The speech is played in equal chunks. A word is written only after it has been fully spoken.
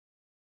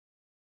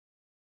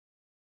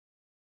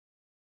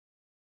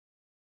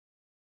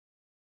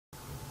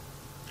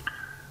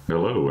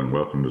Hello and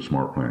welcome to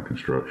SmartPlant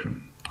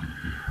Construction.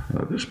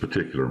 This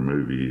particular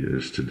movie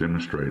is to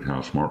demonstrate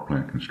how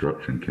SmartPlant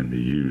Construction can be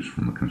used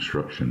from a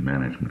construction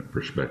management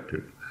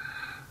perspective.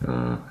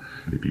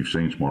 If you've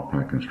seen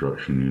SmartPlant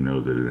Construction, you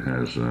know that it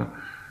has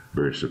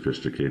very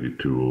sophisticated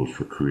tools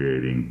for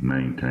creating,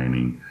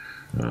 maintaining,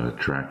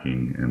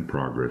 tracking, and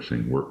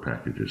progressing work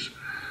packages.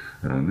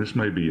 This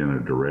may be in a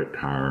direct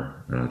hire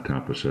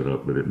type of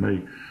setup, but it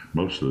may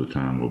most of the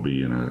time will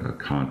be in a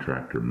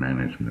contractor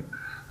management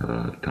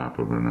type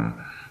of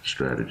a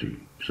strategy.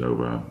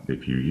 So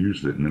if you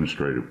use the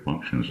administrative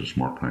functions of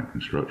SmartPlant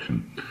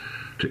Construction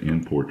to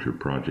import your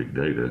project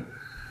data,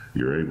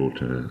 you're able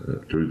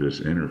to, through this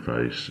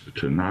interface,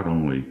 to not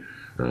only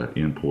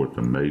import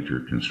the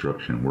major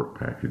construction work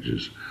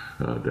packages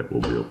that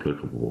will be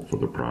applicable for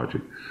the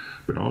project,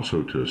 but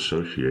also to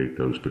associate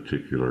those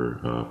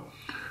particular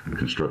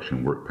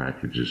construction work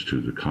packages to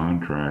the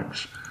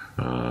contracts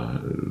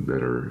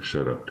that are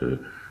set up to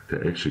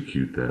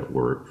execute that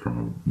work from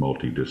a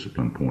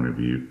multidiscipline point of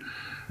view,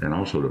 and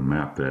also to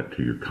map that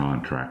to your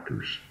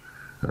contractors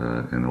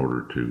in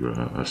order to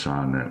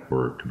assign that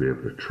work, to be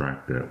able to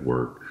track that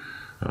work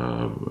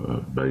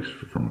based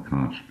from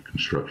a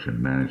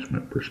construction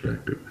management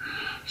perspective.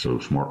 So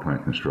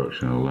SmartPlant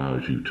Construction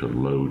allows you to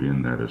load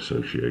in that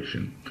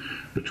association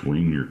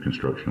between your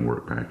construction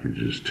work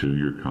packages to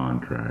your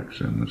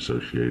contracts and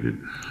associated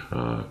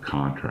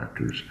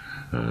contractors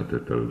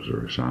that those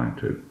are assigned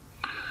to.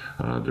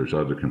 There's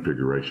other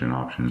configuration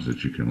options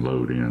that you can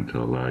load in to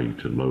allow you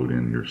to load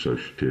in your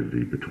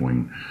associativity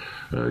between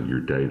your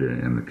data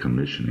and the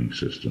commissioning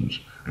systems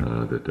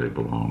that they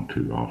belong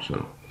to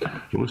also.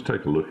 So let's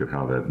take a look at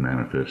how that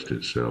manifests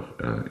itself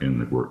in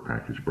the work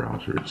package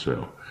browser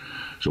itself.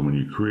 So when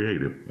you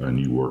create a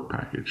new work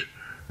package,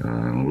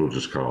 and we'll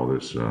just call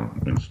this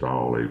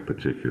install a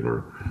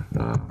particular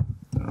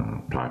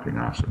piping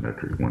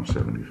isometric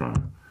 175.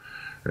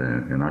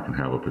 And I can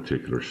have a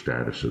particular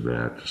status of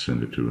that to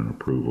send it to an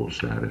approval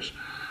status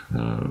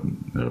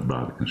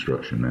by the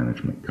construction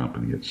management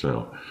company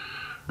itself.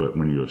 But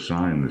when you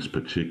assign this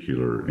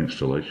particular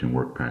installation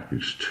work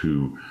package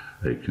to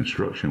a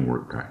construction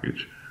work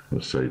package,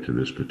 let's say to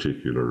this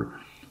particular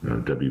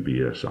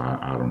WBS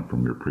item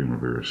from your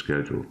Primavera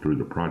schedule, through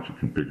the project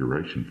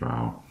configuration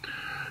file,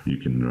 you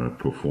can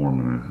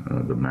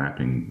perform the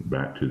mapping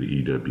back to the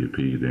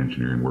EWP, the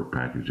engineering work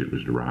package it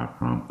was derived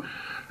from,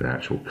 the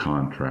actual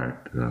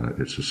contract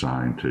it's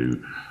assigned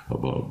to,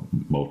 about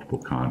multiple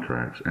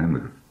contracts, and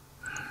the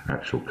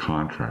actual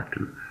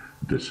contractor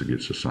this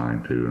gets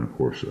assigned to, and of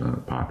course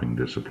piping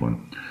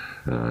discipline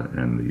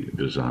and the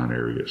design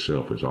area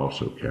itself is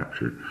also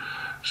captured.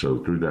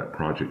 So through that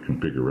project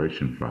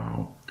configuration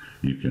file,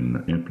 you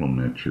can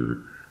implement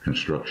your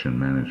construction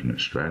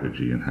management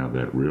strategy and have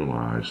that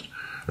realized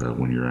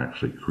when you're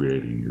actually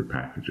creating your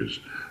packages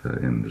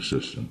in the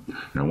system.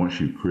 Now, once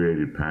you've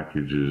created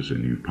packages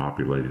and you've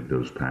populated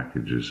those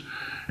packages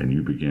and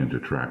you begin to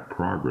track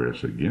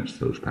progress against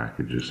those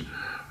packages,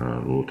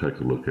 we'll take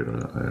a look at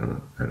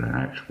an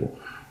actual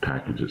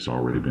package that's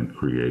already been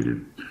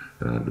created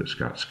that's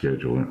got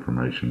schedule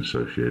information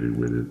associated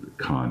with it.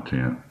 The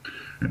content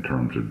in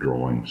terms of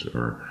drawings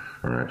are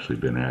actually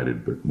been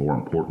added, but more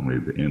importantly,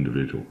 the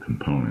individual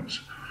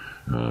components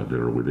that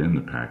are within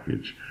the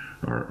package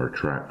are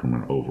tracked from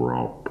an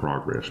overall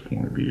progress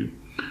point of view.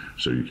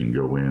 So you can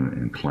go in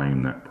and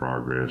claim that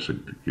progress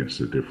against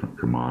the different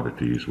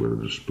commodities, whether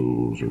the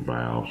spools or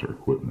valves or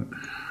equipment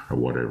or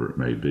whatever it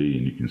may be.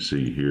 And you can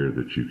see here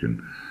that you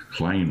can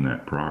claim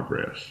that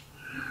progress.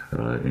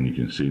 And you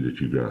can see that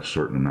you've got a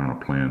certain amount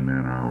of planned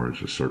man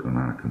hours, a certain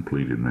amount of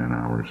completed man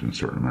hours, and a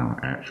certain amount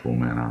of actual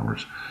man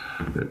hours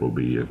that will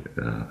be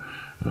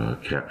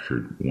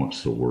captured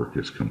once the work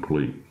is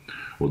complete.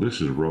 Well,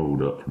 this is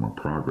rolled up from a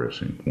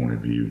progressing point of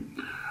view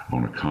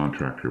on a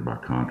contractor by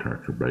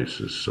contractor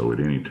basis. So at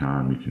any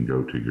time you can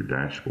go to your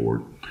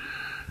dashboard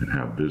and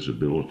have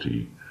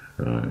visibility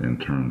in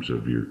terms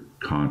of your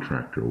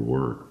contractor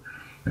work,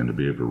 and to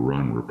be able to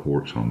run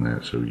reports on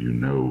that, so you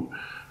know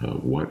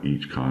what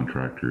each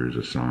contractor is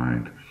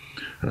assigned,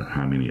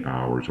 how many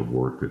hours of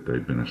work that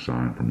they've been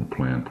assigned from a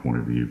plan point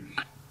of view,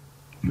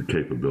 the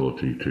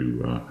capability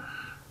to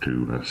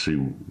see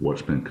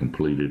what's been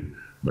completed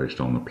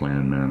based on the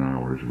planned man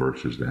hours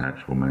versus the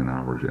actual man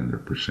hours and their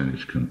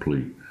percentage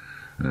complete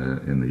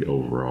in the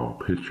overall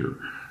picture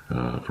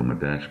from a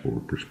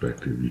dashboard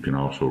perspective. You can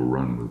also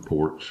run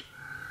reports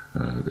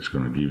that's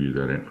going to give you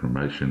that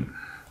information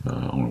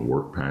on a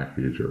work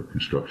package or a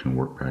construction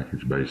work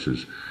package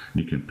basis.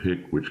 You can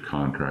pick which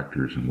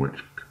contractors and which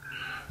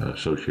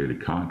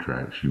associated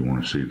contracts you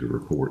want to see the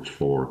reports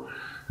for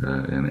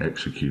and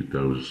execute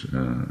those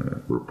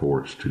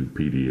reports to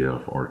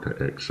PDF or to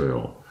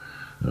Excel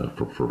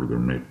for further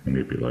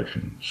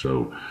manipulation.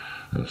 So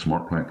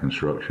SmartPlant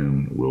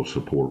Construction will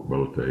support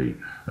both a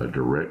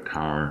direct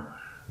hire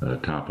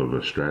type of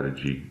a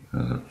strategy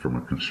from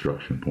a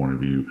construction point of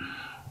view,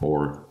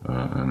 or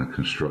in a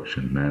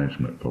construction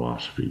management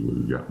philosophy where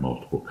we've got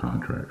multiple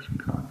contracts and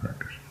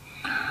contractors.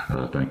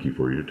 Thank you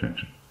for your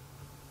attention.